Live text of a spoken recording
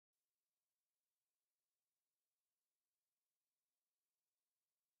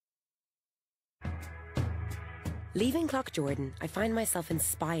Leaving Clough-Jordan, I find myself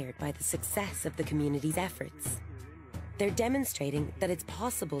inspired by the success of the community's efforts. They're demonstrating that it's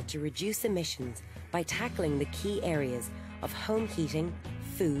possible to reduce emissions by tackling the key areas of home heating,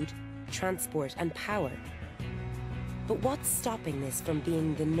 food, transport and power. But what's stopping this from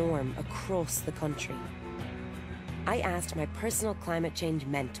being the norm across the country? I asked my personal climate change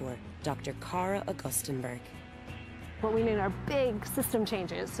mentor, Dr. Cara Augustenborg. What we need are big system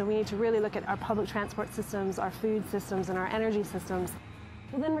changes, so we need to really look at our public transport systems, our food systems and our energy systems.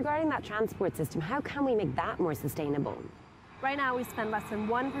 Well then, regarding that transport system, how can we make that more sustainable? Right now we spend less than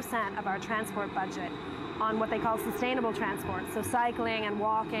 1% of our transport budget on what they call sustainable transport, so cycling and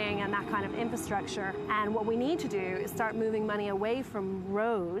walking and that kind of infrastructure. And what we need to do is start moving money away from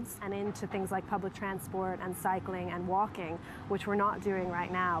roads and into things like public transport and cycling and walking, which we're not doing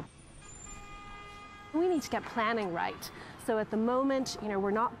right now. We need to get planning right. So at the moment,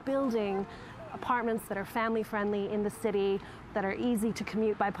 we're not building apartments that are family friendly in the city, that are easy to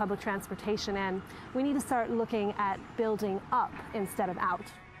commute by public transportation in. We need to start looking at building up instead of out.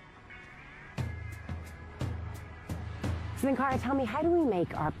 So then, Cara, tell me, how do we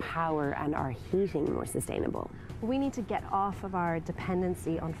make our power and our heating more sustainable? We need to get off of our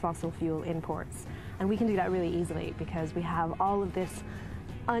dependency on fossil fuel imports. And we can do that really easily because we have all of this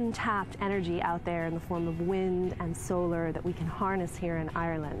untapped energy out there in the form of wind and solar that we can harness here in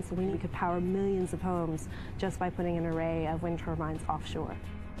Ireland. So we could power millions of homes just by putting an array of wind turbines offshore.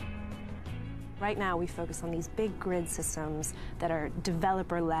 Right now we focus on these big grid systems that are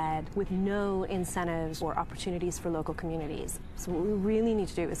developer-led with no incentives or opportunities for local communities. So what we really need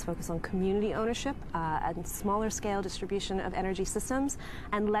to do is focus on community ownership and smaller scale distribution of energy systems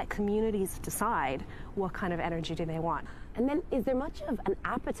and let communities decide what kind of energy do they want. And then, is there much of an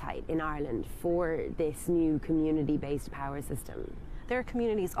appetite in Ireland for this new community-based power system? There are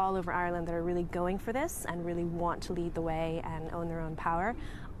communities all over Ireland that are really going for this and really want to lead the way and own their own power.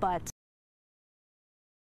 But